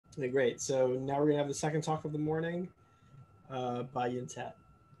Okay, great. So now we're gonna have the second talk of the morning by Yin Tat.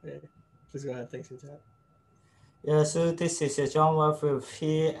 Okay. Please go ahead. Thanks, Yin Tat. Yeah, so this is a John work with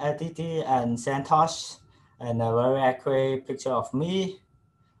here, Aditi and Santosh, and a very accurate picture of me.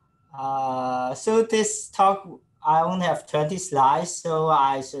 So this talk, I only have 20 slides, so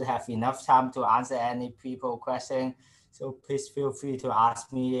I should have enough time to answer any people question. So please feel free to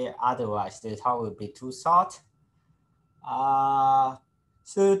ask me, otherwise the talk will be too short. Uh,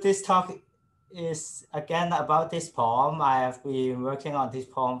 so this talk is again about this poem. I have been working on this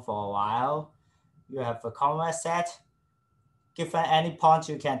poem for a while. You have a converse set. Given any point,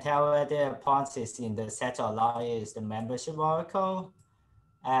 you can tell whether a point is in the set or not is the membership oracle.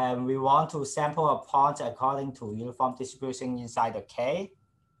 And we want to sample a point according to uniform distribution inside the K.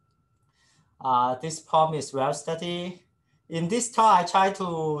 This poem is well studied. In this talk, I try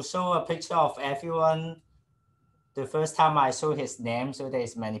to show a picture of everyone. The first time I show his name, so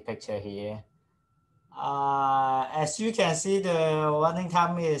there's many pictures here. As you can see, the running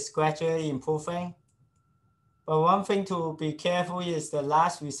time is gradually improving. But one thing to be careful is the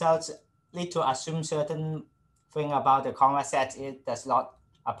last results need to assume certain thing about the convex set. It does not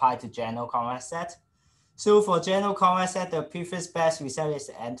apply to general convex set. So for general convex set, the previous best result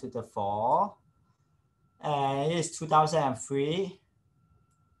is n to the 4. And it is 2003.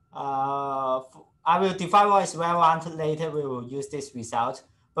 I will define what is relevant later. We will use this result.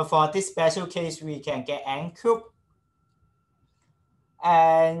 But for this special case, we can get n cube.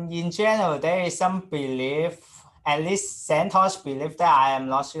 And in general, there is some belief, at least Santosh belief that I am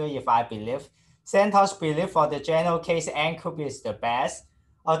not sure if I believe. Santosh belief for the general case n cube is the best.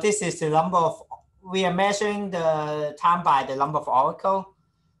 Or this is the number of, we are measuring the time by the number of oracle.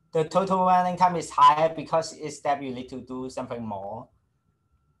 The total running time is higher because it's that you need to do something more.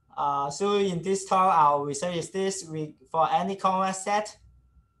 So in this talk, our result is this. For any convex set,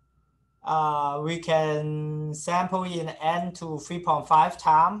 we can sample in n to 3.5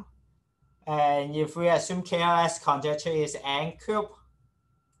 times. And if we assume KLS conjecture is n cube,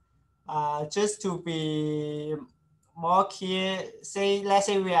 just to be more clear, let's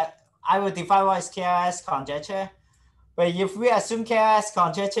say I will define what is KLS conjecture. But if we assume KLS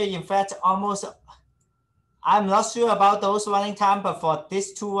conjecture, in fact, I'm not sure about those running time, but for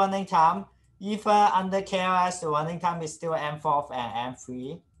these two running time, even under KLS, the running time is still n4 and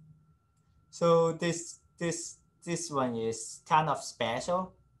n3. So this one is kind of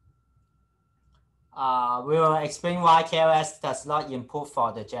special. We will explain why KLS does not improve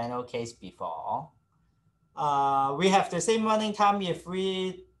for the general case before. We have the same running time if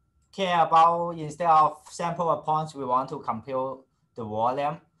we care about, instead of sample a point, we want to compute the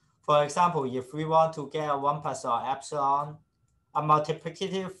volume. For example, if we want to get a 1 plus or epsilon, a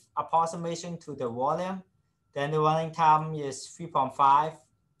multiplicative approximation to the volume, then the running time is 3.5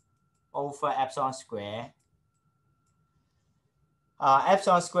 over epsilon square.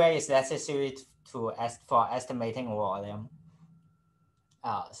 Epsilon square is necessary for estimating volume.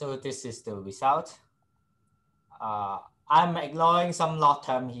 So this is the result. I'm ignoring some log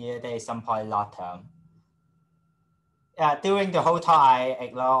term here. There is some polylog term. During the whole talk, I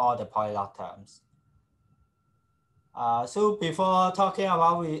ignore all the polylog terms. So before talking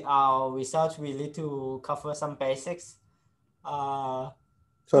about our results, we need to cover some basics.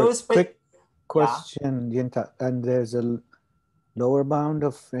 Sorry, quick question, Yin Tat. And there's a lower bound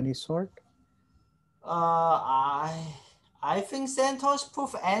of any sort? I think Santosh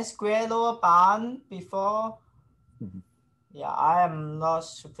proved n square lower bound before. Yeah, I am not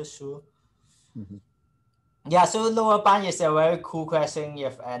super sure. Yeah, so lower bound is a very cool question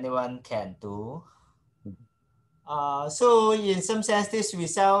if anyone can do. So in some sense, this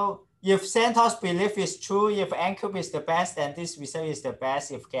result, if Santosh belief is true, if n cube is the best, then this result is the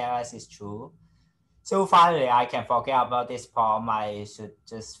best if KLS is true. So finally, I can forget about this problem. I should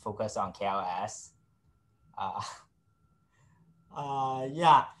just focus on KLS.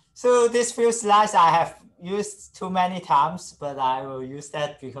 Yeah, so this few slides I have used too many times, but I will use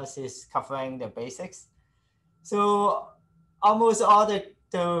that because it's covering the basics. So almost all the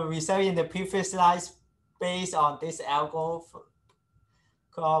result in the previous slides based on this algo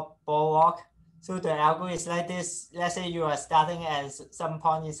called bulwark. So the algo is like this. Let's say you are starting at some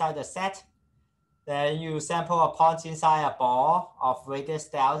point inside the set. Then you sample a point inside a ball of radius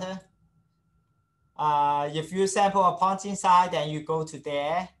delta. If you sample a point inside, then you go to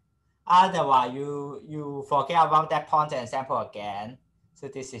there. Otherwise, you forget about that point and sample again. So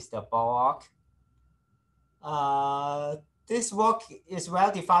this is the bulwark. This work is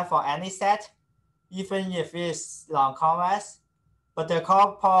well defined for any set, even if it's long-convex. But the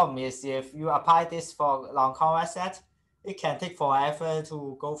core problem is if you apply this for long-convex set, it can take forever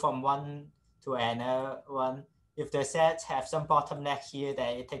to go from one to another one. If the set have some bottleneck here,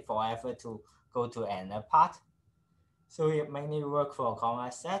 then it takes forever to go to another part. So it mainly work for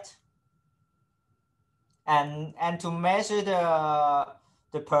convex set. And to measure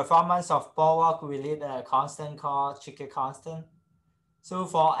the performance of bulwark, we need a constant called Chicken constant. So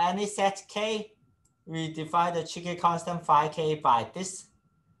for any set K, we define the Chicken constant phi K by this.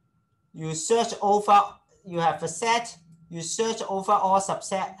 You search over, you have a set, you search over all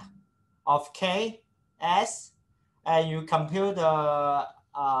subset of K, S, and you compute the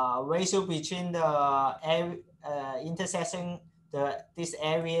ratio between the intersection this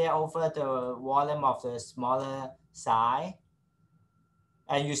area over the volume of the smaller side,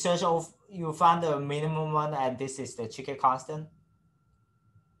 and you search over, you find the minimum one, and this is the Chicken constant.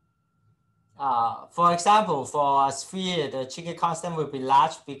 For example, for a sphere, the Chicken constant will be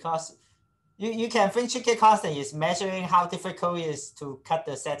large because you can think Chicken constant is measuring how difficult it is to cut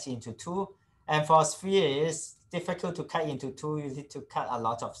the set into two, and for a sphere, it's difficult to cut into two. You need to cut a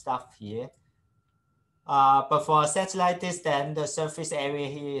lot of stuff here. But for a set like this, then the surface area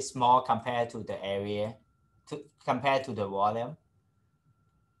here is small compared to the area, compared to the volume.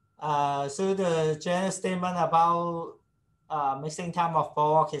 So the general statement about mixing time of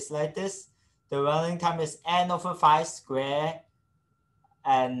bulwark is like this. The running time is n over 5 square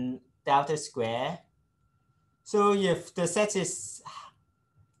and delta square. So if the set is,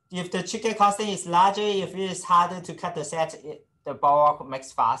 if the Chicken constant is larger, if it is harder to cut the set, the bulwark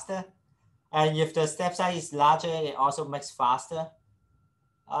makes faster. And if the step size is larger, it also makes faster.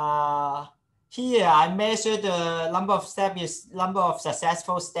 Here I measure the number of steps is number of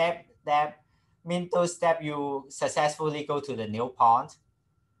successful steps. That means those steps you successfully go to the new point.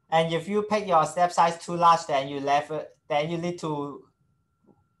 And if you pick your step size too large, then you need to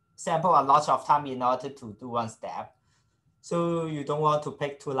sample a lot of time in order to do one step. So you don't want to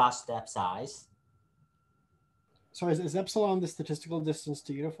pick too large step size. Sorry, is epsilon the statistical distance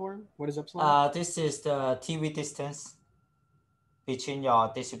to uniform? What is epsilon? This is the TV distance between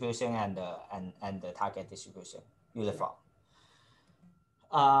your distribution and the target distribution uniform.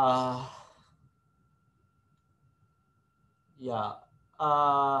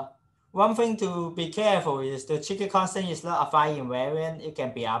 One thing to be careful is the Chicken constant is not a phi invariant. It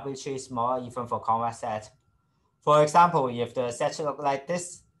can be arbitrarily small even for convex set. For example, if the set look like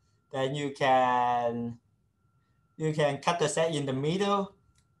this, then you can cut the set in the middle.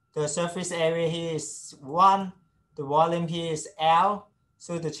 The surface area here is 1. The volume here is L.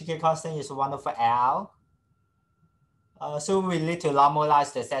 So the Chicken constant is 1 over L. So we need to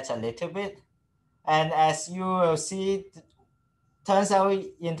normalize the set a little bit. And as you will see, turns out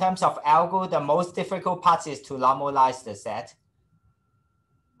in terms of algo, the most difficult part is to normalize the set.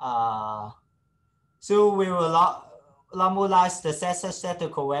 So we will normalize the set such that the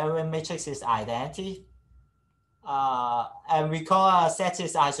covariant matrix is identity. And we call a set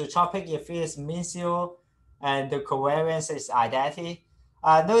is isotropic if it is mean zero and the covariance is identity.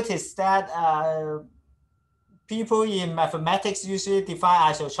 Notice that people in mathematics usually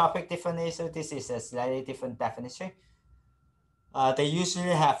define isotropic differently, so this is a slightly different definition. They usually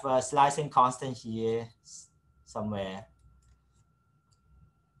have a slicing constant here somewhere.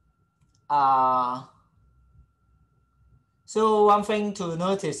 So one thing to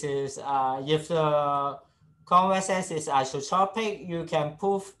notice is if the convex set is isotropic, you can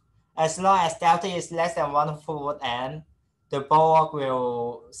prove as long as delta is less than 1/4 n, the bulwark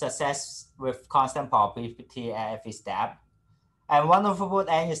will success with constant probability at every step. And 1/4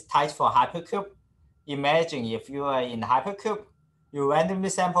 n is tight for hypercube. Imagine if you are in hypercube, you randomly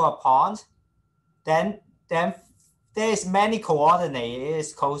sample a point, then there is many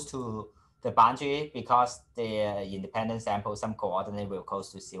coordinates close to the boundary because the independent sample, some coordinate will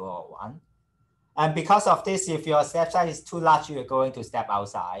close to 0 or 1. And because of this, if your step size is too large, you're going to step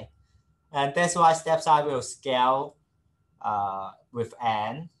outside. And that's why step size will scale with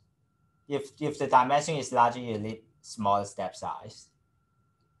n. If the dimension is larger, you need smaller step size.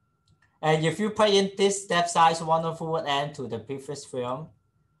 And if you put in this step size 1/4 n to the previous film,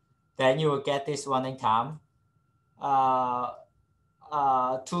 then you will get this running time.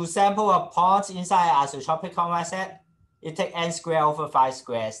 To sample a point inside an isotropic convex set, it takes n squared over 5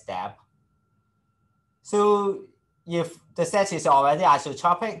 squared step. So if the set is already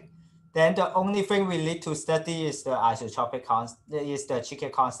isotropic, then the only thing we need to study is the isotropic constant, is the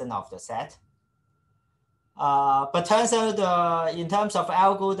Chicken constant of the set. But turns out in terms of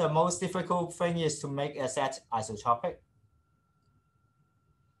algo, the most difficult thing is to make a set isotropic.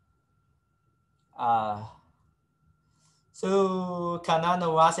 So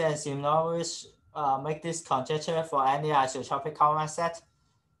Kanano, Rossi, and Simonovich make this conjecture for any isotropic convex set,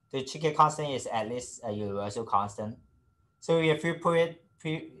 the tricky constant is at least a universal constant. So if you put it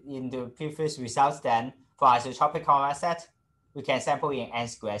in the previous results, then for isotropic convex set, we can sample in n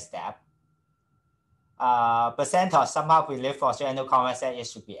squared step. But CentOS somehow believe for general convex set it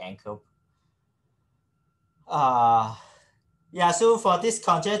should be n cube. Yeah, so for this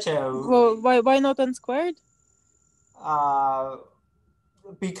conjecture, well, why not n squared?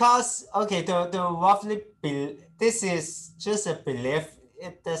 Because okay, the roughly this is just a belief.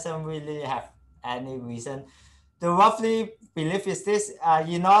 It doesn't really have any reason. The roughly belief is this: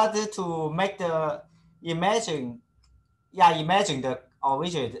 in order to make the imagine the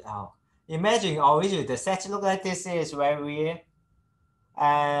original the set look like this is very weird.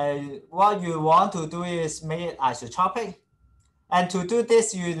 And what you want to do is make it isotropic. And to do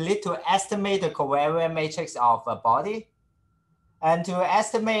this, you need to estimate the covariant matrix of a body. And to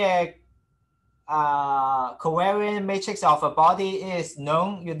estimate a covariant matrix of a body is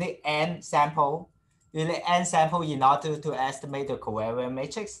known. You need n sample. You need n sample in order to estimate the covariant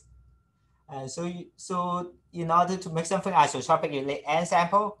matrix. And so in order to make something isotropic, you need n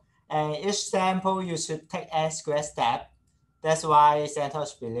sample. And each sample you should take n squared step. That's why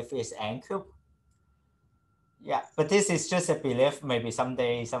CentOS belief is n cube. Yeah, but this is just a belief. Maybe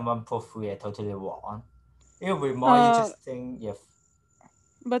someday someone prove we are totally wrong. It will be more interesting if.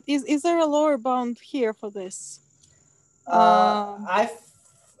 But is there a lower bound here for this?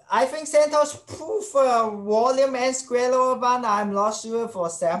 I think CentOS proof volume n squared lower bound. I'm not sure for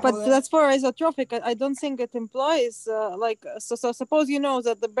sample. But that's for isotropic. I don't think it implies so suppose you know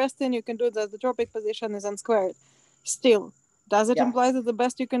that the best thing you can do the isotropic position is n squared. Still, does it imply that the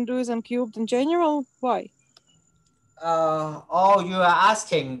best you can do is n cubed in general? Why? You are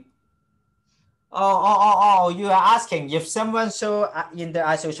asking. You are asking if someone show in the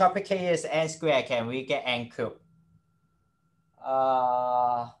isotropic case n squared, can we get n cube?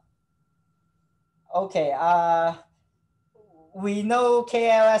 Okay. We know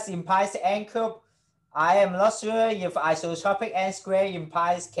KLS implies n cube. I am not sure if isotropic n squared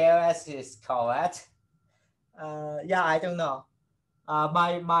implies KLS is correct. Yeah, I don't know.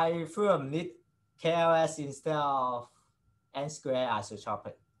 My theorem need KLS instead of n squared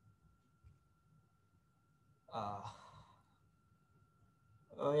isotropic.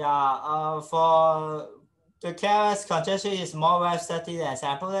 For the KLS conjecture is more well studied than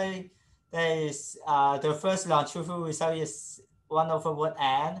sampling. There is the first longitudinal result is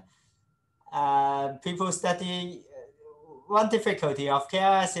 1/(n). People study one difficulty of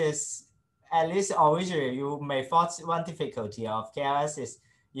KLS is, at least originally, you may thought one difficulty of KLS is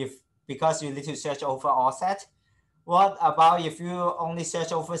because you need to search over offset. What about if you only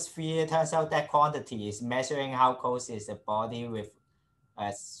search over sphere? Turns out that quantity is measuring how close is the body with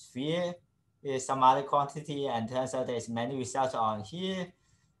a sphere. Is some other quantity, and turns out there's many results on here.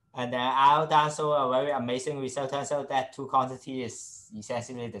 And then out down, so a very amazing result. Turns out that two quantities is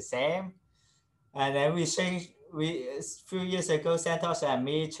essentially the same. And then a few years ago, CentOS and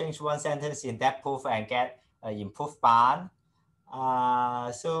me changed one sentence in that proof and get an improved band.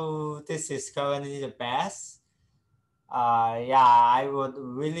 So this is currently the best. I would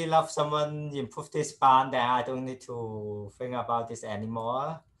really love someone improve this band, then I don't need to think about this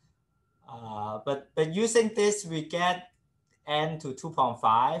anymore. But using this, we get n to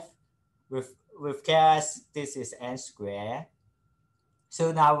 2.5. With KLS, this is n squared.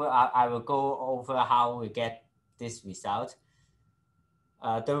 So now I will go over how we get this result.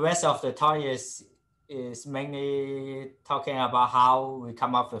 The rest of the talk is mainly talking about how we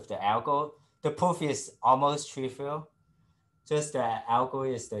come up with the algo. The proof is almost trivial. Just the algo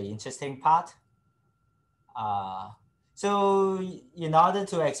is the interesting part. So in order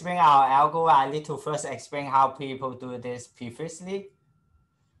to explain our algo, I need to first explain how people do this previously.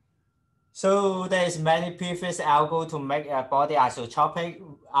 So there is many previous algo to make a body isotropic.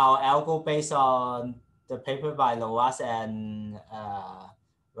 Our algo based on the paper by Loas and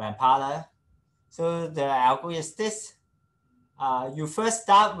Rampala. So the algo is this. You first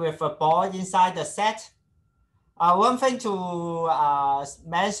start with a ball inside the set. One thing to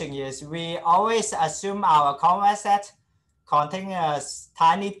mention is we always assume our convex set contains a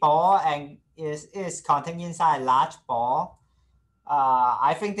tiny ball and is contained inside a large ball.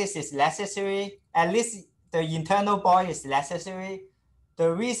 I think this is necessary. At least the internal ball is necessary.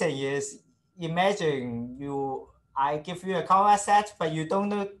 The reason is, imagine I give you a convex set, but you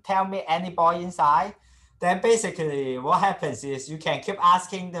don't tell me any ball inside. Then basically what happens is you can keep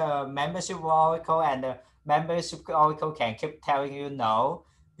asking the membership oracle, and the membership oracle can keep telling you no,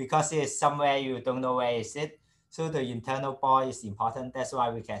 because it's somewhere you don't know where is it. So the internal ball is important. That's why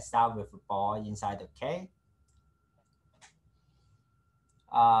we can start with a ball inside the K.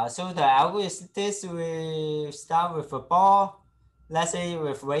 So the algorithm is this: we start with a ball, let's say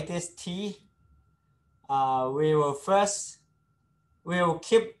with radius T. We will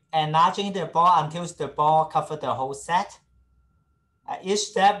keep enlarging the ball until the ball covers the whole set. At each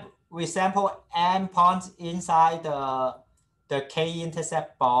step, we sample n points inside the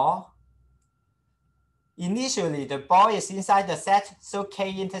k-intercept ball. Initially, the ball is inside the set, so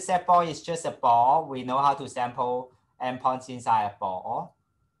k-intercept ball is just a ball. We know how to sample n points inside a ball.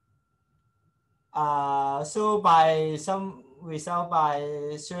 So by some result by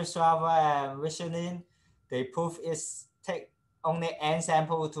Surstrava and Rishonin, they prove it's take only n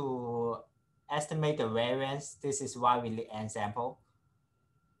sample to estimate the variance. This is why we need n sample.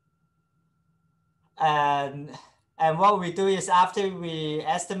 And what we do is after we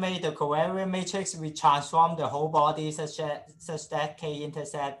estimate the covariance matrix, we transform the whole body such that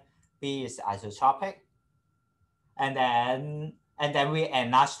k-intercept B is isotropic. And then we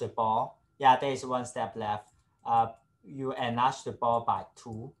enlarge the ball. Yeah, there is one step left. You enlarge the ball by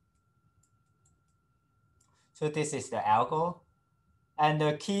 2. So this is the algo. And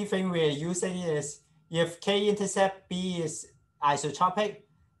the key thing we're using is if k-intercept B is isotropic,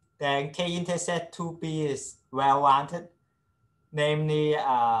 then k-intercept 2B is well-rounded. Namely,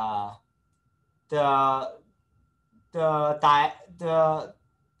 the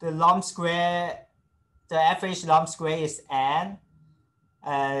lump square, the average lump square is n,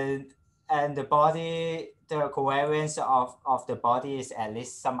 and the body, the covariance of the body is at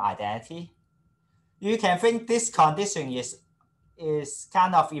least some identity. You can think this condition is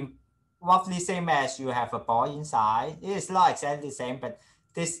kind of roughly same as you have a ball inside. It is not exactly the same, but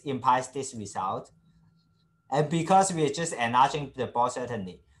this implies this result. And because we are just enlarging the ball,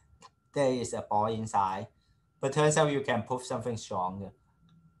 certainly there is a ball inside, but turns out you can prove something stronger.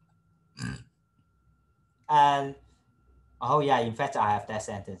 And oh yeah, in fact, I have that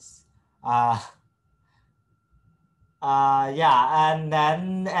sentence. Yeah, and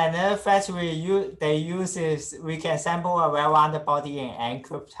then another fact they use is we can sample a well-rounded body in n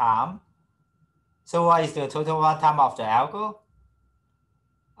cube time. So what is the total runtime of the algo?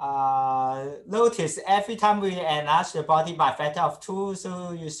 Notice every time we enlarge the body by factor of 2,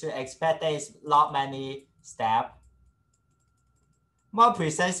 so you should expect there is not many steps. More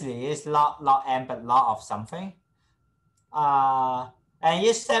precisely, it's not n, but log of something. And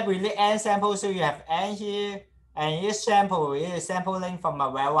each step we need n samples, so you have n here, and each sample is sampling from a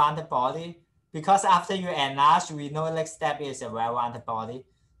well-rounded body. Because after you enlarge, we know next step is a well-rounded body.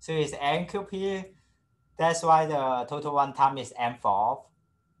 So it's n cube here. That's why the total runtime is n4.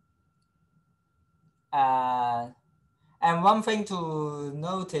 And one thing to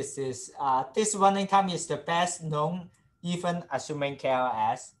notice is this running time is the best known, even assuming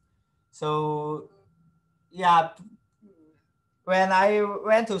KLS. So yeah, when I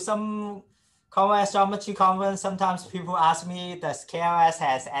went to some convex geometry conference, sometimes people ask me, does KLS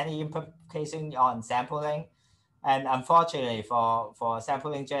has any implication on sampling? And unfortunately for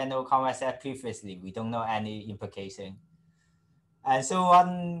sampling general convex set previously, we don't know any implication. And so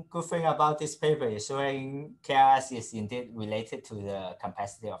one good thing about this paper is showing KLS is indeed related to the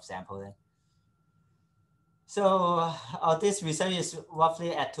capacity of sampling. So this result is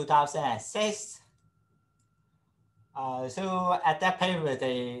roughly at 2006. So at that paper,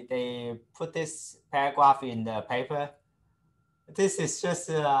 they put this paragraph in the paper. This is just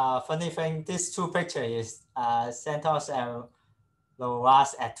a funny thing. These two pictures is Santos and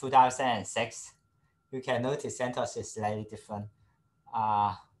Loras at 2006. You can notice Santos is slightly different.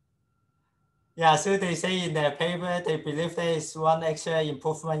 Yeah, so they say in the paper, they believe there is one extra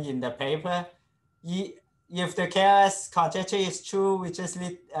improvement in the paper. If the KLS conjecture is true, we just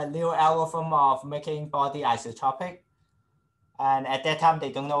need a new algorithm of making body isotropic. And at that time,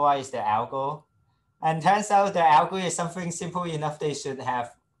 they don't know what is the algo. And turns out the algo is something simple enough they should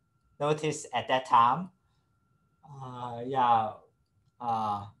have noticed at that time.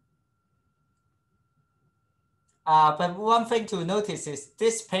 But one thing to notice is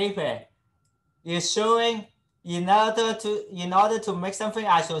this paper is showing in order to make something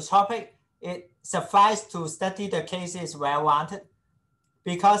isotropic, it suffices to study the cases well-rounded,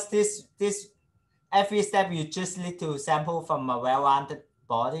 because this every step you just need to sample from a well-rounded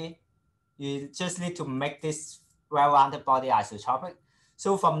body. You just need to make this well-rounded body isotropic.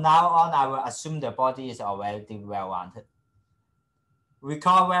 So from now on, I will assume the body is already well-rounded.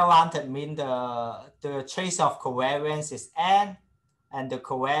 Recall well-rounded means the trace of covariance is n, and the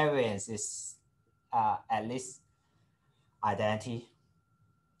covariance is at least identity.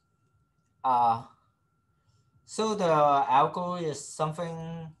 So the algo is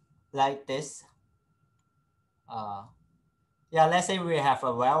something like this. Yeah, let's say we have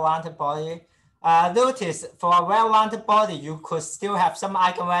a well-rounded body. Notice for a well-rounded body, you could still have some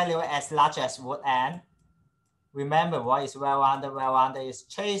eigenvalue as large as root n. Remember what is well-rounded? Well-rounded is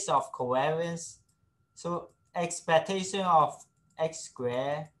trace of covariance. So expectation of x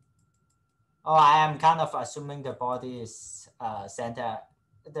squared. Oh, I am kind of assuming the body is center,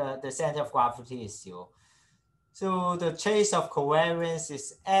 the center of gravity is 0. So the trace of covariance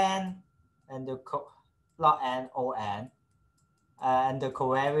is n and the log n o n. And the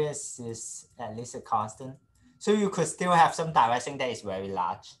covariance is at least a constant. So you could still have some direction that is very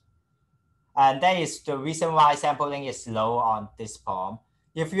large. And that is the reason why sampling is low on this problem.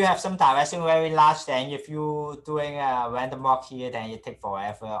 If you have some direction very large, then if you're doing a random walk here, then it takes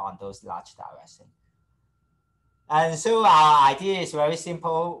forever on those large directions. And so our idea is very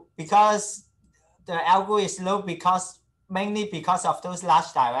simple because the algo is low mainly because of those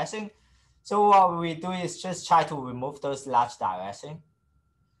large directions. So what we do is just try to remove those large directions.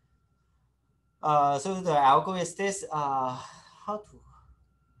 So the algo is this. How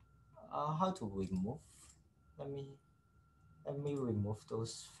to remove? Let me remove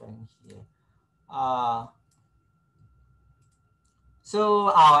those things here. So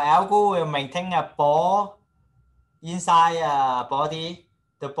our algo will maintain a ball inside a body.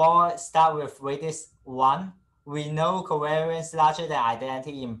 The ball start with radius 1. We know covariance larger than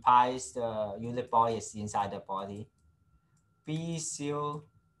identity implies the unit ball is inside the body. B0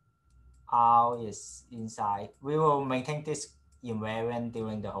 R is inside. We will maintain this invariant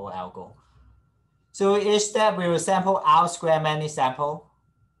during the whole algo. So each step we will sample R square many sample.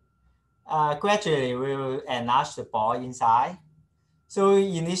 Gradually we will enlarge the ball inside. So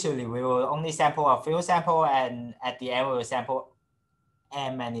initially we will only sample a few sample, and at the end we will sample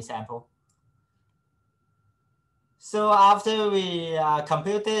n many sample. So after we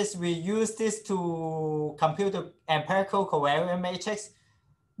compute this, we use this to compute the empirical covariance matrix.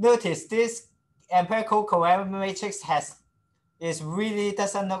 Notice this empirical covariance matrix really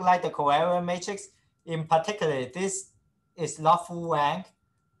doesn't look like the covariance matrix. In particular, this is not full rank.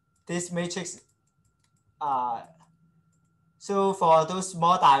 This matrix, so for those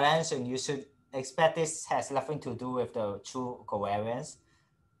small dimensions, you should expect this has nothing to do with the true covariance.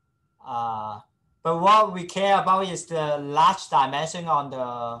 But what we care about is the large dimension on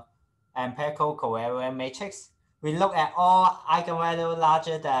the empirical covariance matrix. We look at all eigenvalues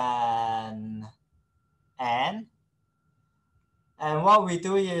larger than n. And what we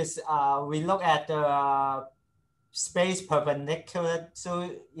do is we look at the space perpendicular. So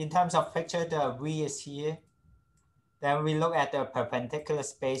in terms of picture, the V is here. Then we look at the perpendicular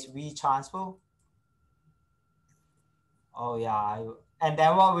space V transpose. Oh yeah. And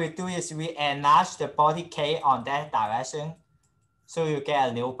then what we do is we enlarge the body K on that direction. So you get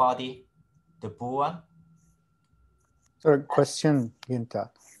a new body, the blue one. So question, Yin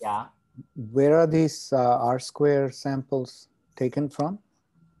Tat. Yeah. Where are these R square samples taken from?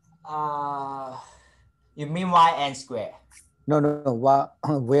 You mean yn square? No.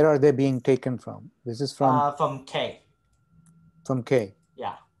 Where are they being taken from? This is from K. From K.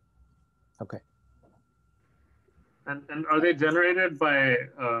 Yeah. Okay. And are they generated by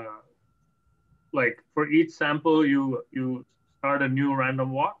like for each sample you start a new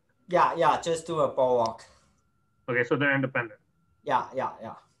random walk? Yeah. Just do a ball walk. Okay, so they're independent. Yeah.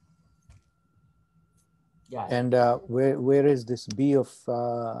 And where is this B of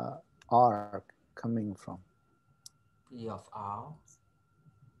R coming from? B of R.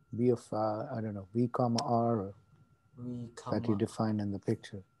 B of I don't know, V comma R or that you define in the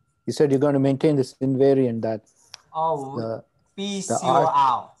picture. You said you're going to maintain this invariant that B0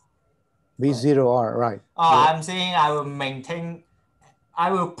 R. B0 R, right. I'm saying I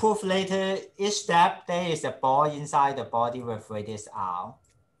will prove later each step there is a ball inside the body with radius R.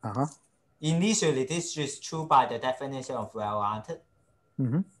 Initially, this is true by the definition of well-rounded.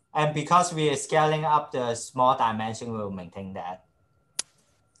 And because we are scaling up the small dimension, we'll maintain that.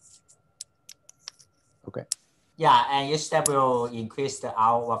 Okay. Yeah, and each step will increase the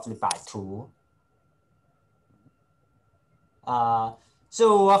R roughly by 2.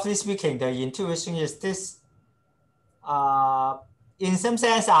 So roughly speaking, the intuition is this. In some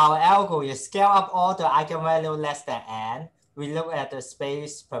sense, our algo is scale up all the eigenvalue less than n. We look at the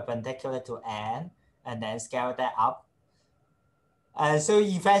space perpendicular to n and then scale that up. And so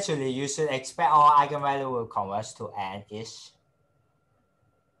eventually you should expect all eigenvalue will converge to n-ish.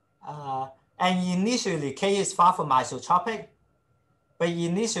 And initially K is far from isotropic, but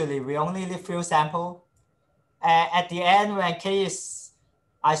initially we only need few sample. And at the end when K is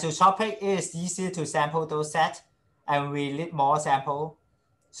isotropic, it is easier to sample those sets, and we need more sample.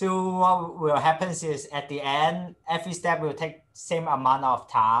 So what will happen is at the end, every step will take same amount of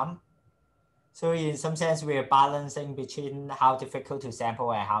time. So in some sense, we are balancing between how difficult to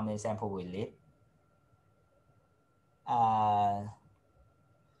sample and how many samples we need.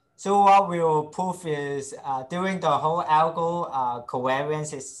 So what we'll prove is during the whole algo,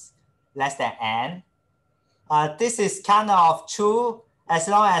 covariance is less than n. This is kind of true as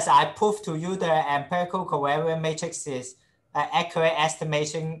long as I prove to you the empirical covariance matrix is an accurate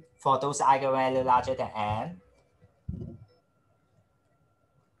estimation for those eigenvalues larger than n.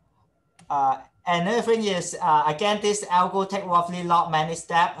 Another thing is, again, this algo take roughly log many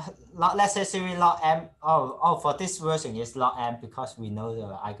steps, not necessarily log m. For this version is log n because we know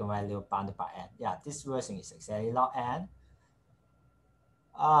the eigenvalue bounded by n. Yeah, this version is exactly log n.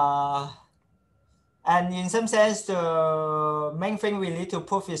 And in some sense, the main thing we need to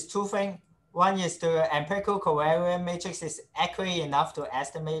prove is two things. One is the empirical covariance matrix is accurate enough to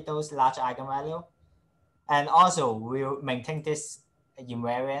estimate those large eigenvalues. And also, we'll maintain this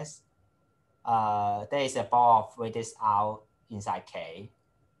invariance. There is a ball of radius out inside K.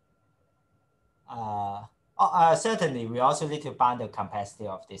 Certainly, we also need to bound the capacity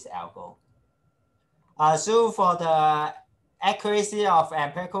of this algo. So for the accuracy of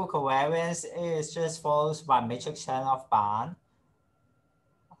empirical covariance, it just follows by matrix Chernoff bound.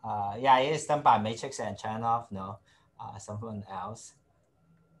 Yeah, it is done by matrix and Chernoff, no, someone else.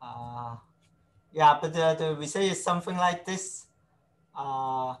 Yeah, but the result is something like this.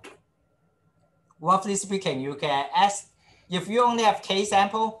 Roughly speaking, you can ask, if you only have K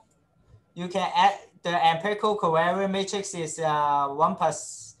sample, you can add the empirical covariance matrix is 1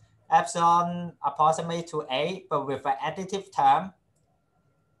 plus epsilon approximate to A, but with an additive term.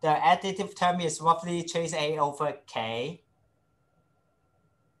 The additive term is roughly trace A over K.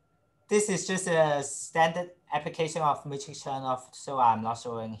 This is just a standard application of matrix Chernoff, so I'm not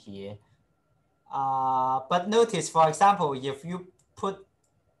showing here. But notice, for example, if you put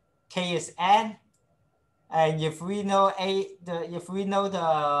K is n, and if we know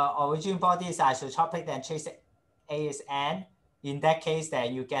the origin body is isotropic, then trace A is n. In that case,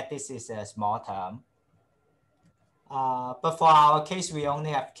 then you get this is a small term. But for our case, we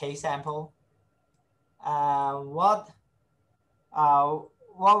only have K sample. What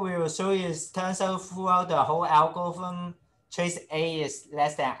we will show is, turns out throughout the whole algorithm, trace A is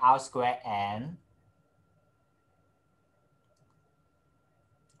less than R squared n.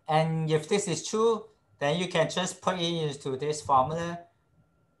 And if this is true, then you can just put it into this formula.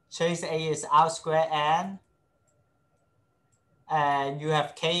 Trace A is R squared n. And you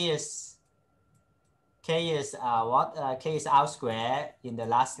have K is R squared in the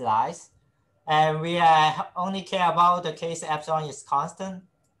last slice. And we only care about the case epsilon is constant.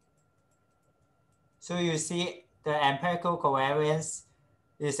 So you see the empirical covariance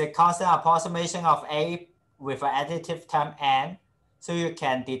is a constant approximation of A with an additive term n. So you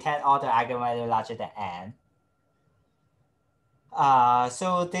can detect all the eigenvalues larger than n.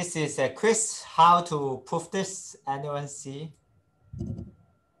 So this is a quiz how to prove this. Anyone see?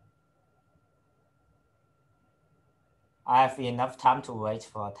 I have enough time to wait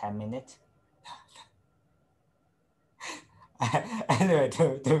for 10 minutes. Anyway,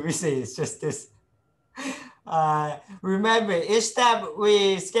 the reason is just this. Remember, each step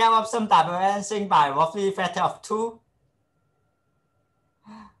we scale up some dimension by roughly factor of 2.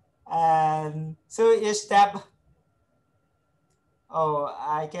 And so each step,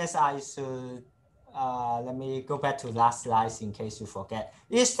 I guess I should, let me go back to last slide in case you forget.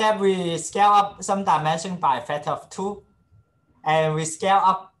 Each step we scale up some dimension by a factor of 2. And we scale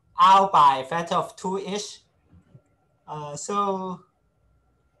up out by a factor of 2-ish. So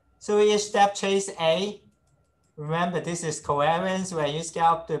each step trace A. Remember, this is covariance. When you scale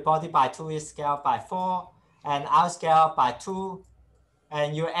up the body by 2, is scale up by 4, and out scale up by 2.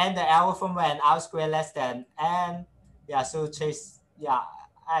 And you end the algorithm when out square less than n. Yeah, so trace, yeah,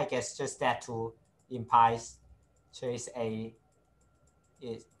 I guess just that too implies trace A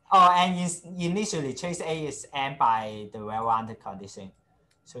is, and initially trace A is n by the well-rounded condition.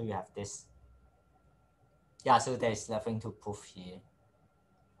 So you have this. Yeah, so there's nothing to prove here.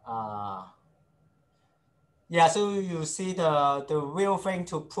 Yeah, so you see the real thing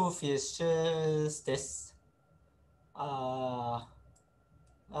to prove is just this.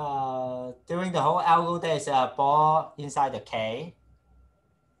 During the whole algo, there's a ball inside the K.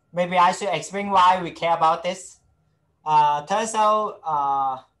 Maybe I should explain why we care about this. Turns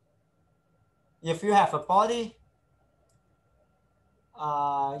out, if you have a body,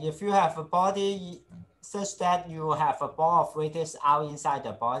 such that you have a ball of radius out inside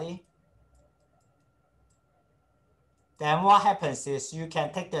the body, then what happens is you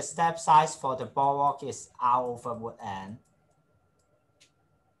can take the step size for the bulwark is R over wood n.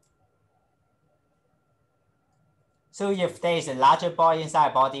 So if there is a larger ball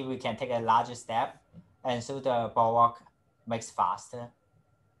inside a body, we can take a larger step. And so the bulwark makes faster.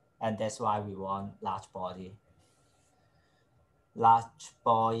 And that's why we want large body. Large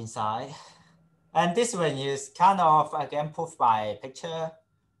ball inside. And this one is kind of, again, proved by picture.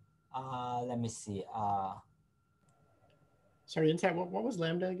 Let me see. Sorry, Yin Tat, what was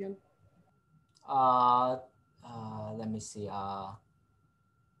lambda again? Let me see. I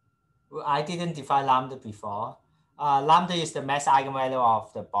didn't define lambda before. Lambda is the mass eigenvalue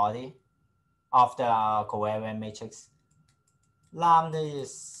of the body, of the covariant matrix. Lambda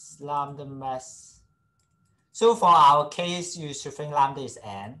is lambda mass. So for our case, you should think lambda is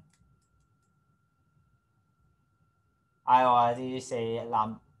n. I already say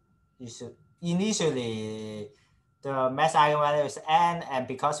lambda. You should initially the mass eigenvalue is n, and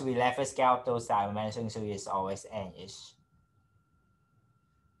because we level scale up those dimensions, so it's always n-ish.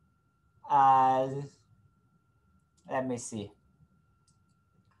 Let me see.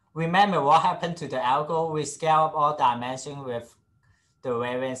 Remember what happened to the algo? We scale up all dimensions with the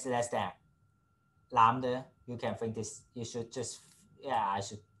variance less than lambda. You can think this, you should just, yeah, I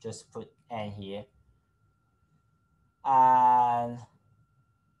should just put n here. And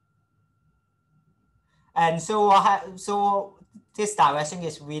so so this direction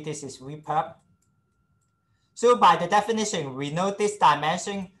is V, this is V perp. So by the definition, we know this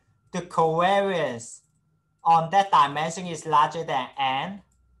dimension, the covariance on that dimension is larger than n.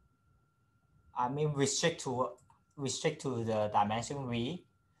 I mean, restrict to the dimension V.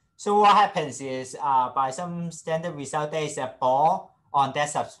 So what happens is by some standard result, there is a ball on that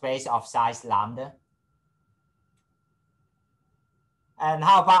subspace of size lambda. And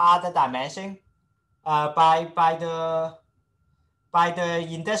how about other dimension? By the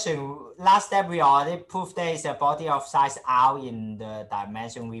induction, last step we already proved there is a body of size R in the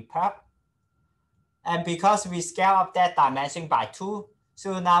dimension V perp. And because we scale up that dimension by 2,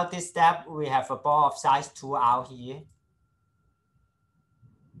 so now this step we have a ball of size 2R here.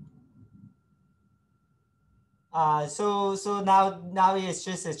 So now it's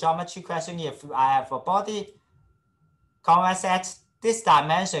just a geometry question. If I have a body convex at this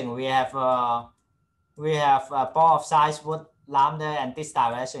dimension, we have a ball of size wood lambda, and this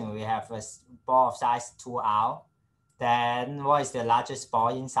direction we have a ball of size 2R. Then what is the largest ball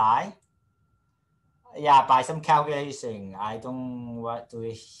inside? Yeah, by some calculation, I don't want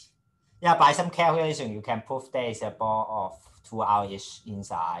to. Yeah, by some calculation, you can prove there is a ball of 2R-ish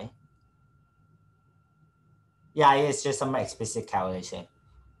inside. Yeah, it's just some explicit calculation.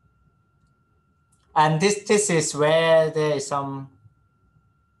 And this is where there is some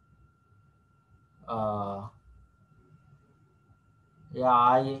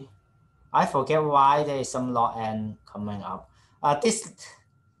yeah, I forget why there is some log n coming up. I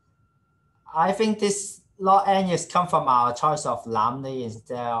think this log n is come from our choice of lambda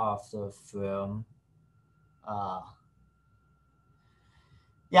instead of the firm.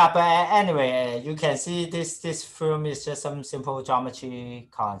 Yeah, but anyway, you can see this firm is just some simple geometry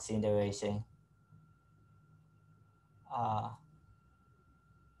consideration.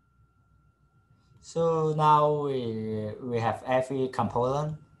 So now we have every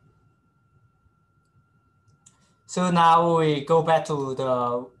component. So now we go back to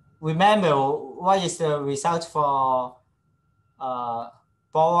the, remember what is the result for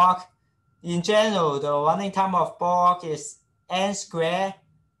bulwark? In general, the running time of bulwark is n squared,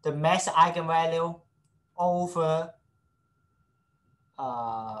 the mass eigenvalue over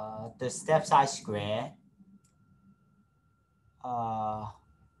the step size square.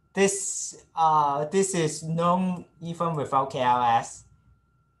 This is known even without KLS.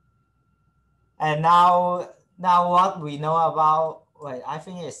 And now what we know about, wait, I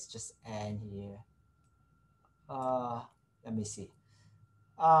think it's just n here. Let me see.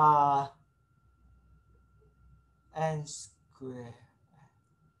 N squared.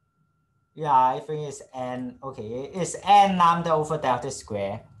 Yeah, I think it's n. Okay, it's n lambda over delta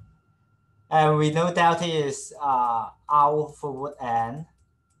square. And we know delta is R over wood n.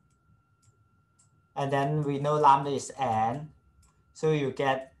 And then we know lambda is n. So you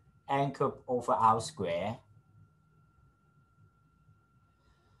get n cubed over R square.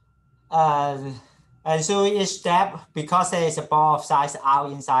 And so each step, because there is a ball of size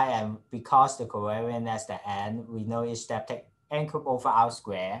R inside and because the covariant is the n, we know each step take n cubed over R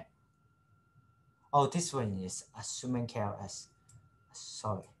square. Oh, this one is assuming KLS.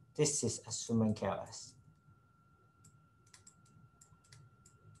 Sorry, This is assuming KLS.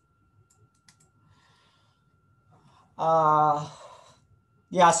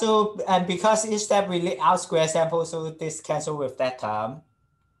 Yeah, so, and because each step we leave out square sample, so this cancel with that term.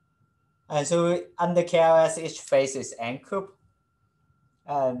 And so under KLS, each phase is n cube.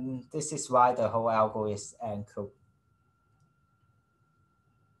 And this is why the whole algo is n cube.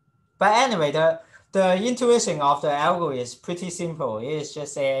 But anyway, the intuition of the algo is pretty simple. It's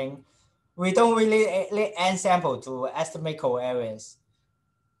just saying we don't really need n sample to estimate covariance.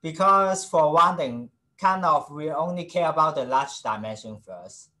 Because for one thing, we only care about the large dimension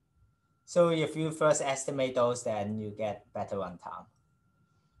first. So if you first estimate those, then you get better runtime.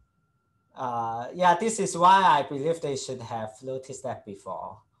 Yeah, this is why I believe they should have noticed that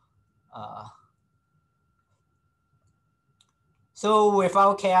before. So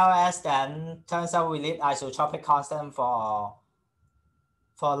without KLS, then turns out we need isotropic constant for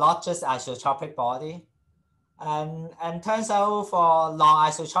not just isotropic body. And turns out for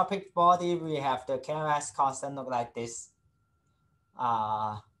non-isotropic body, we have the KLS constant look like this.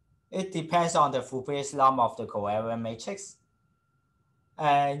 It depends on the Fourier norm of the covariant matrix.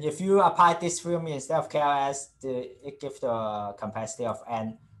 And if you apply this theorem instead of KLS, it gives the capacity of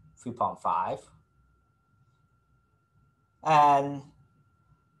n 3.5. And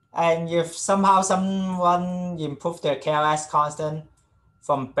if somehow someone improve the KLS constant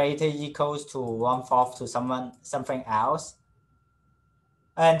from beta equals to 1/4 to something else,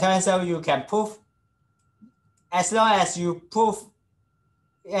 and turns out you can prove, as long as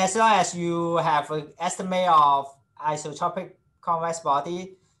you have an estimate of isotropic convex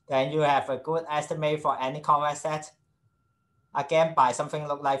body, then you have a good estimate for any convex set. Again, by something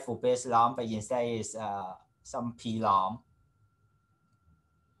look like Fourier's norm, but instead is some P norm.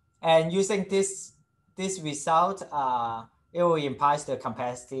 And using this result, it will imply the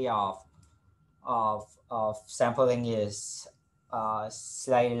capacity of sampling is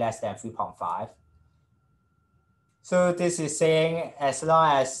slightly less than 3.5. So this is saying as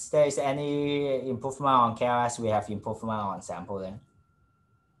long as there is any improvement on KLS, we have improvement on sampling.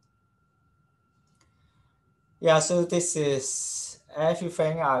 Yeah, so this is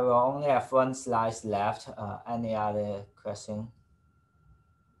everything. I will only have one slide left. Any other question?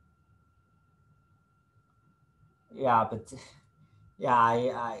 Yeah, but yeah,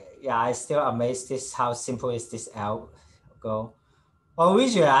 I still amazed this how simple is this algo.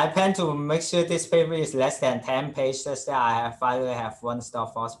 Originally, I plan to make sure this paper is less than 10 pages, just that I finally have one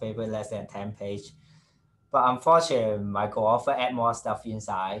stuff force paper less than 10 pages. But unfortunately, my co-author add more stuff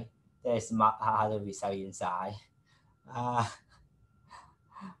inside. There is much harder result inside.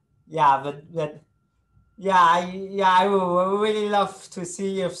 Yeah, but I would really love to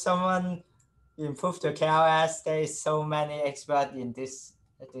see if someone improve the KLS. There is so many experts in this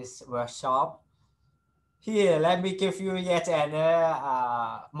workshop. Here, let me give you yet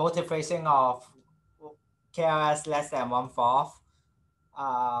another motivation of KLS less than 1/4.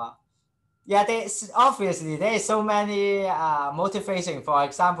 Yeah, obviously there is so many motivation. For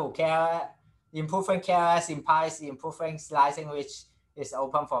example, improving KLS implies improving slicing, which is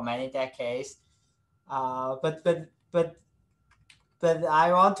open for many decades. But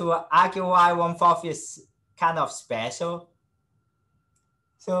I want to argue why 1/4 is kind of special.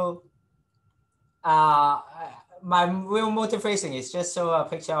 So my real motivation is just show a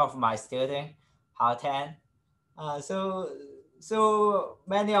picture of my student, Hao Tan. So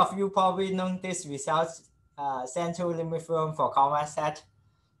many of you probably know this result, central limit theorem for convex set.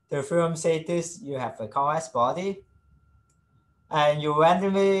 The theorem says this: you have a convex body, and you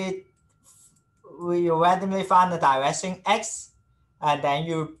randomly find the direction x, and then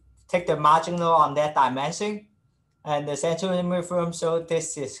you take the marginal on that dimension, and the central limit theorem shows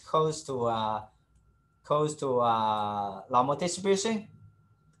this is close to normal distribution.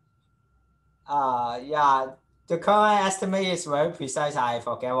 Yeah, the current estimate is very precise. I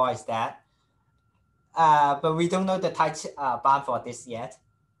forget what is that. But we don't know the tight bound for this yet.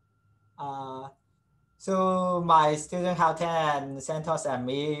 So my student Hao Tan and Santos and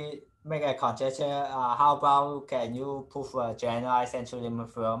me make a conjecture. How about can you prove a generalized central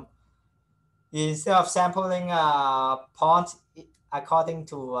limit theorem? Instead of sampling a point according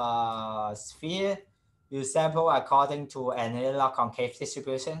to a sphere, you sample according to an analog concave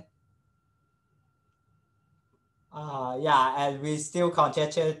distribution. Yeah, and we still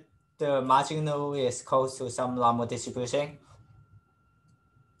conjecture the marginal is close to some normal distribution.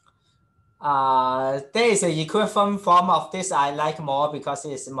 There is an equivalent form of this I like more because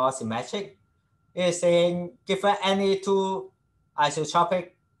it's more symmetric. It's saying given any two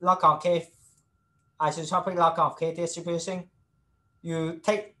isotropic log concave distribution, you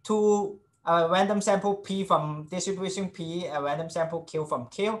take two random sample P from distribution P, a random sample Q from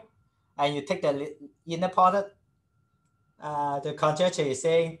Q, and you take the inner product. The conjecture is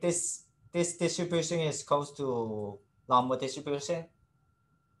saying this distribution is close to normal distribution.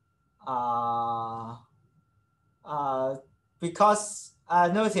 Because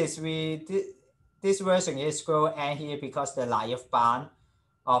notice this version is grow n here because the Layev band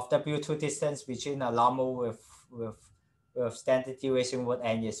of W2 distance between a normal with standard deviation would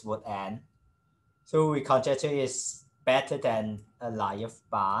n is would n. So we conjecture is better than a Layev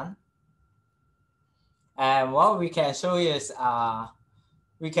band. And what we can show is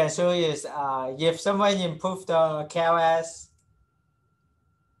if someone improve the KLS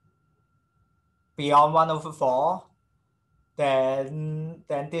beyond 1/4, then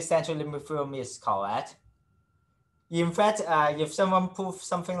this central limit theorem is correct. In fact, if someone proves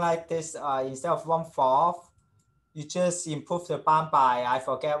something like this, instead of 1/4, you just improve the band by, I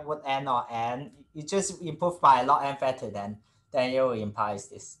forget what n or n, you just improve by log n factor, then it will imply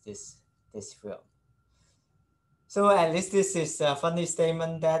this theorem. So at least this is a funny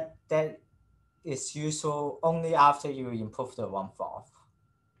statement that is useful only after you improve the 1/4.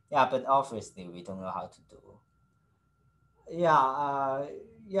 Yeah, but obviously we don't know how to do. Yeah,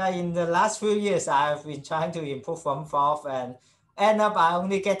 in the last few years, I've been trying to improve 1/4 and end up by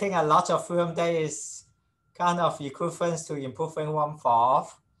only getting a lot of theorem that is kind of equivalent to improving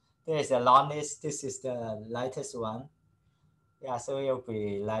 1/4. There is a long list. This is the lightest one. Yeah, so it will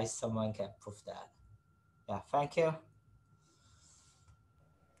be nice someone can prove that. Yeah, thank you.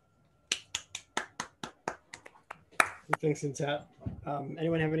 Thanks, Yin Tat.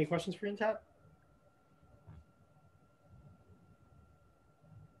 Anyone have any questions for Yin Tat?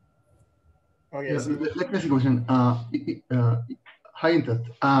 Okay, Yeah, so let me ask you a question. Hi, Yin Tat.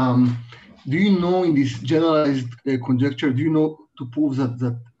 Do you know in this generalized conjecture, do you know to prove that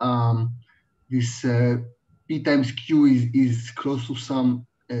this P times Q is close to some,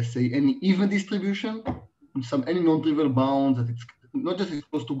 say, any even distribution, some any non-trivial bound, that it's not just it's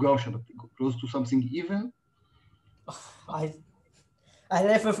close to Gaussian, but close to something even? I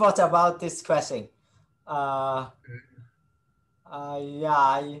never thought about this question. Yeah,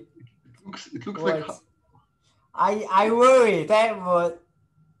 it looks like I worry that would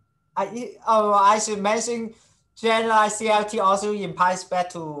I should mention generalized CLT also implies back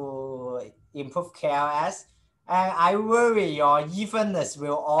to improve KLS. And I worry your evenness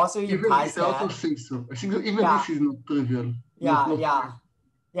will also imply that. I also think so. I think that even this is not trivial.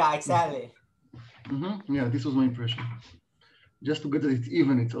 Yeah, exactly. Yeah, this was my impression. Just to get that it's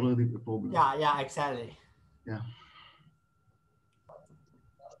even, it's already a problem. Yeah, exactly. Yeah.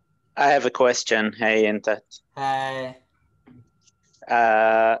 I have a question. Hey, Yin Tat. Hey.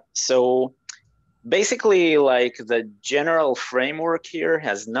 So basically, like the general framework here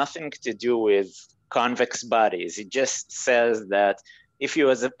has nothing to do with convex bodies. It just says that if you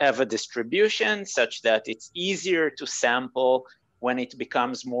have a distribution such that it's easier to sample when it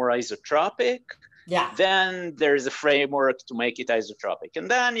becomes more isotropic, then there's a framework to make it isotropic. And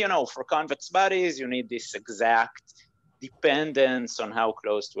then, for convex bodies, you need this exact dependence on how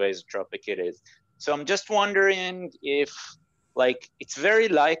close to isotropic it is. So I'm just wondering if, it's very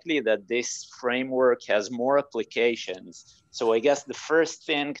likely that this framework has more applications. So I guess the first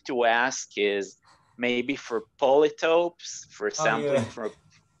thing to ask is maybe for polytopes, for sampling from,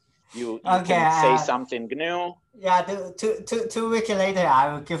 you can say something new. Yeah, 2 weeks later,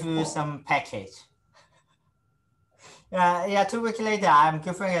 I will give you some package. Yeah, 2 weeks later, I'm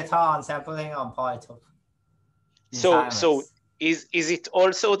giving a talk on sampling on polytope. So is it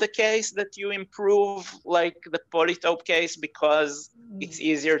also the case that you improve the polytope case because it's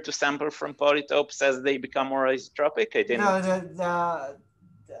easier to sample from polytopes as they become more isotropic? I didn't.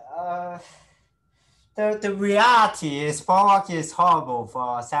 The reality is Borg is horrible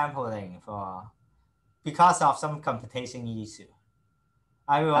for sampling because of some computation issue.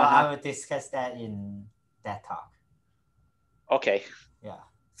 I will discuss that in that talk. Okay. Yeah.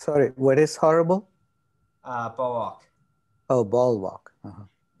 Sorry, what is horrible? Borg. Oh, ball walk.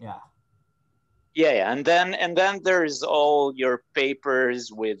 Yeah. Yeah, and then there's all your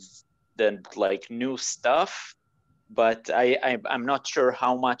papers with the new stuff, but I'm not sure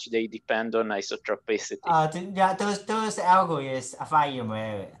how much they depend on isotropicity. Those algorithms are fine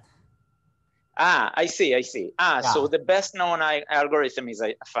invariant. I see. So the best known algorithm is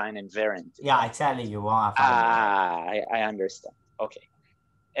a affine invariant. Yeah, exactly. You want affine invariant. I understand. Okay,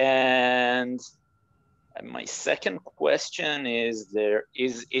 and my second question is: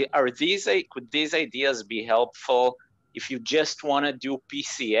 could these ideas be helpful if you just want to do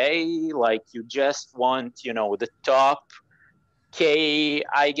PCA, like you just want the top K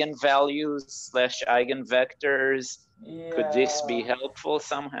eigenvalues / eigenvectors. Yeah. Could this be helpful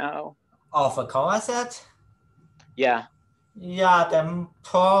somehow? Of a coset? Yeah. Yeah, then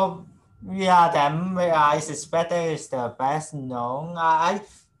I suspect that is the best known. I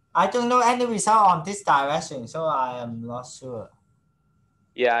don't know any result on this direction, so I am not sure.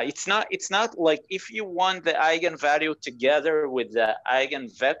 Yeah, it's not like if you want the eigenvalue together with the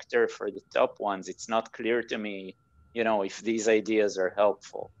eigenvector for the top ones, it's not clear to me, if these ideas are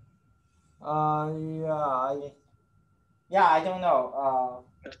helpful. Yeah, I don't know.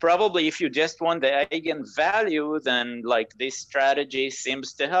 But probably if you just want the eigenvalue, then like this strategy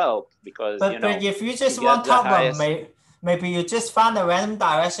seems to help because but if you just want top one, maybe you just find a random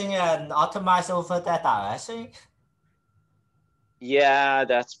direction and optimize over that direction. Yeah,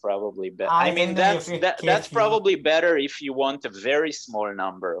 that's probably better. I mean, that's probably better if you want a very small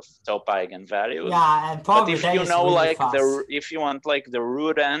number of top eigenvalues. Yeah, and probably but if you know really if you want like the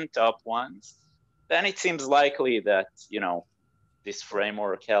root n top ones, then it seems likely that this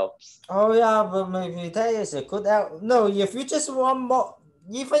framework helps. Oh yeah, but maybe that is a good help. No, if you just want more,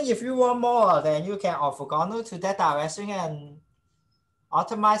 even if you want more, then you can orthogonal to that direction and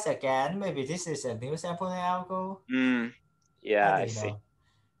optimize again. Maybe this is a new sampling algo. Yeah, I see.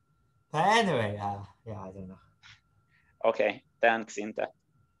 But anyway, yeah, I don't know. Okay, thanks, Yin Tat.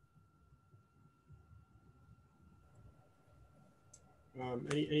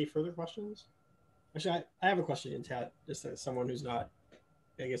 Any further questions? Actually, I have a question, Yin Tat, just as someone who's not,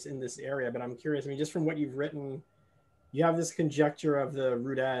 I guess, in this area, but I'm curious. I mean, just from what you've written, you have this conjecture of the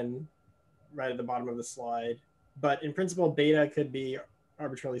root n right at the bottom of the slide, but in principle, beta could be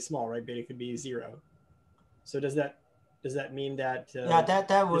arbitrarily small, right? Beta could be 0. So does that mean that yeah,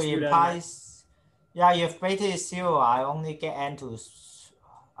 that will imply if beta is 0, I only get n to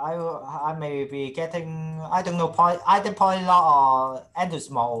I may be getting either polylog or n to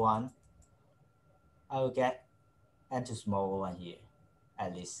small 1. I will get n to small 1 here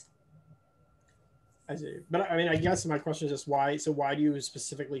at least. I see, but I mean, I guess my question is just why. So why do you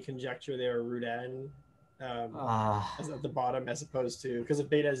specifically conjecture there root n as at the bottom as opposed to, because if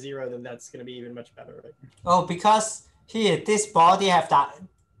beta is 0, then that's going to be even much better, right? Oh, because here this body have that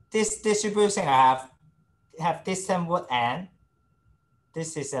this distribution have distant root n.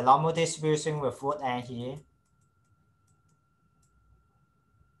 This is a normal distribution with root n here.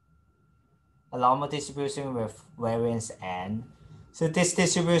 A normal distribution with variance n. So this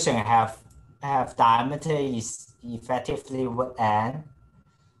distribution have diameter is effectively root n.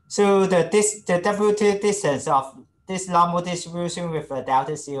 So the W2 distance of this normal distribution with a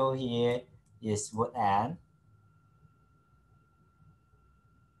delta 0 here is root n.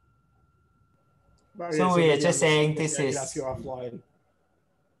 Okay, so we are just saying this I is. can ask you offline.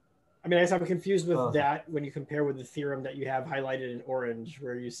 I mean, I guess I'm confused with that when you compare with the theorem that you have highlighted in orange,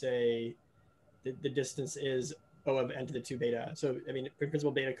 where you say the distance is O of n to the 2 beta. So, I mean, in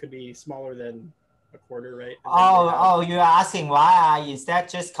principle, beta could be smaller than a quarter, right? You're asking why I instead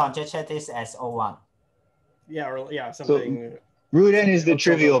just conjecture this as O1. Yeah, something. So root n is the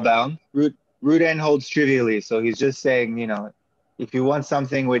trivial bound. Root n holds trivially. So he's just saying, if you want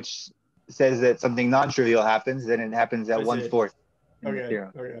something which says that something non-trivial happens, then it happens at 1/4. Okay.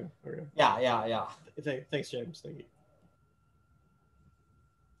 Yeah. Thanks, James. Thank you.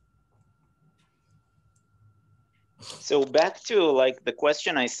 So back to like the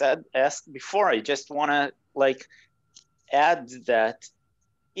question I asked before, I just want to add that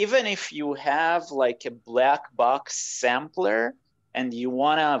even if you have like a black box sampler and you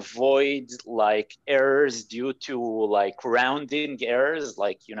want to avoid like errors due to like rounding errors,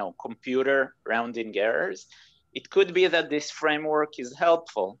 like, computer rounding errors, it could be that this framework is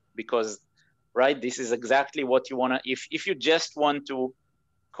helpful because, right, this is exactly what you want to, if you just want to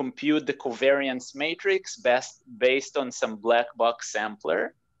compute the covariance matrix based on some black box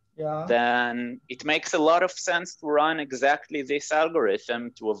sampler, then it makes a lot of sense to run exactly this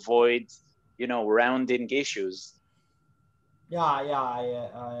algorithm to avoid, rounding issues. Yeah,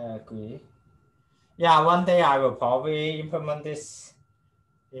 I agree. Yeah, one day I will probably implement this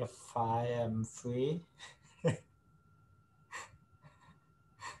if I am free.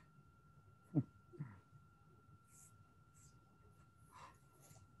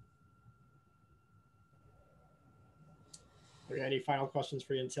 Okay, any final questions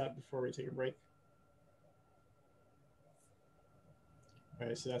for Yin Tat before we take a break? All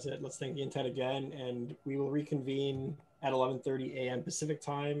right, so that's it. Let's thank Yin Tat again, and we will reconvene at 11:30 a.m. Pacific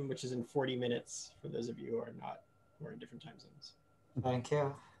time, which is in 40 minutes for those of you who are in different time zones. Thank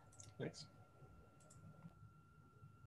you. Thanks.